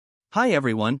Hi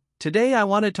everyone, today I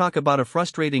want to talk about a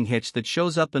frustrating hitch that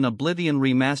shows up in Oblivion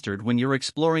Remastered when you're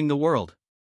exploring the world.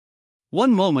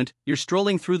 One moment, you're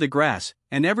strolling through the grass,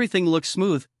 and everything looks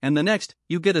smooth, and the next,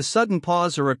 you get a sudden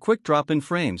pause or a quick drop in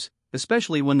frames,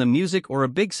 especially when the music or a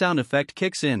big sound effect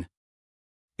kicks in.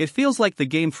 It feels like the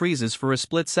game freezes for a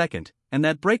split second, and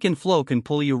that break in flow can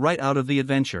pull you right out of the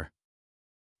adventure.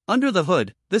 Under the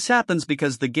hood, this happens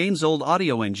because the game's old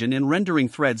audio engine and rendering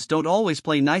threads don't always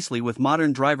play nicely with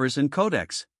modern drivers and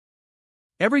codecs.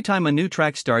 Every time a new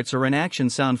track starts or an action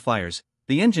sound fires,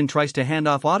 the engine tries to hand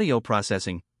off audio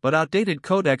processing, but outdated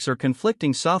codecs or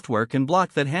conflicting software can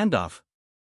block that handoff.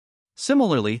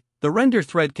 Similarly, the render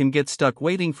thread can get stuck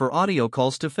waiting for audio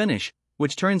calls to finish,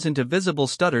 which turns into visible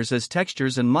stutters as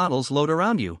textures and models load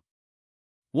around you.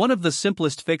 One of the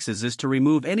simplest fixes is to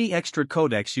remove any extra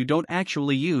codecs you don't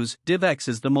actually use. DivX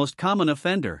is the most common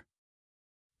offender.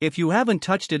 If you haven't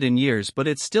touched it in years but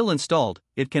it's still installed,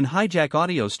 it can hijack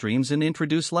audio streams and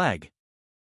introduce lag.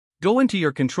 Go into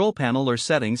your control panel or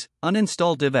settings,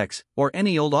 uninstall DivX, or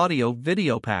any old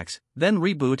audio/video packs, then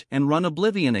reboot and run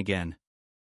Oblivion again.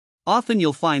 Often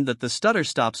you'll find that the stutter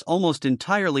stops almost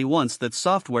entirely once that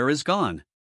software is gone.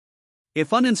 If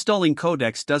uninstalling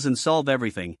codecs doesn't solve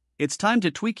everything, it's time to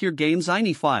tweak your game's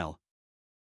 .ini file.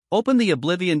 Open the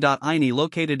Oblivion.ini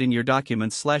located in your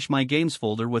Documents/My Games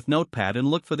folder with Notepad and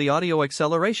look for the audio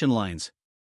acceleration lines.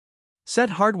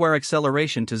 Set hardware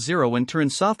acceleration to 0 and turn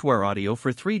software audio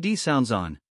for 3D sounds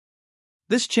on.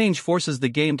 This change forces the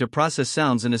game to process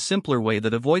sounds in a simpler way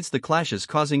that avoids the clashes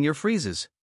causing your freezes.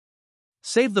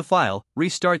 Save the file,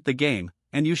 restart the game,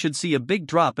 and you should see a big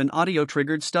drop in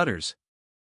audio-triggered stutters.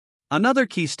 Another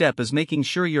key step is making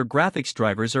sure your graphics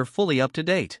drivers are fully up to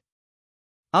date.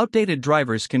 Outdated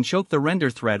drivers can choke the render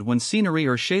thread when scenery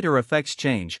or shader effects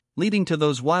change, leading to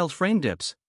those wild frame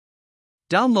dips.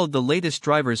 Download the latest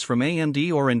drivers from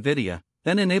AMD or NVIDIA,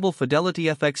 then enable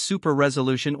FidelityFX Super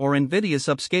Resolution or NVIDIA's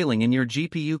upscaling in your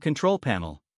GPU control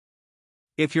panel.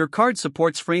 If your card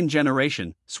supports frame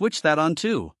generation, switch that on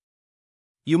too.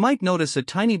 You might notice a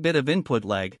tiny bit of input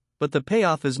lag, but the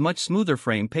payoff is much smoother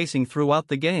frame pacing throughout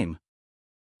the game.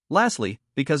 Lastly,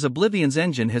 because Oblivion's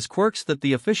engine has quirks that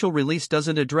the official release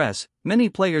doesn't address, many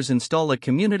players install a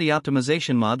community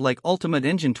optimization mod like Ultimate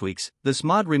Engine Tweaks. This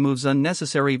mod removes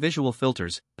unnecessary visual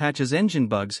filters, patches engine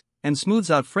bugs, and smooths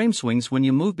out frame swings when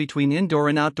you move between indoor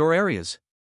and outdoor areas.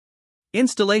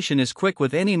 Installation is quick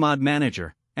with any mod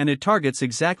manager, and it targets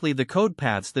exactly the code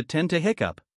paths that tend to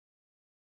hiccup.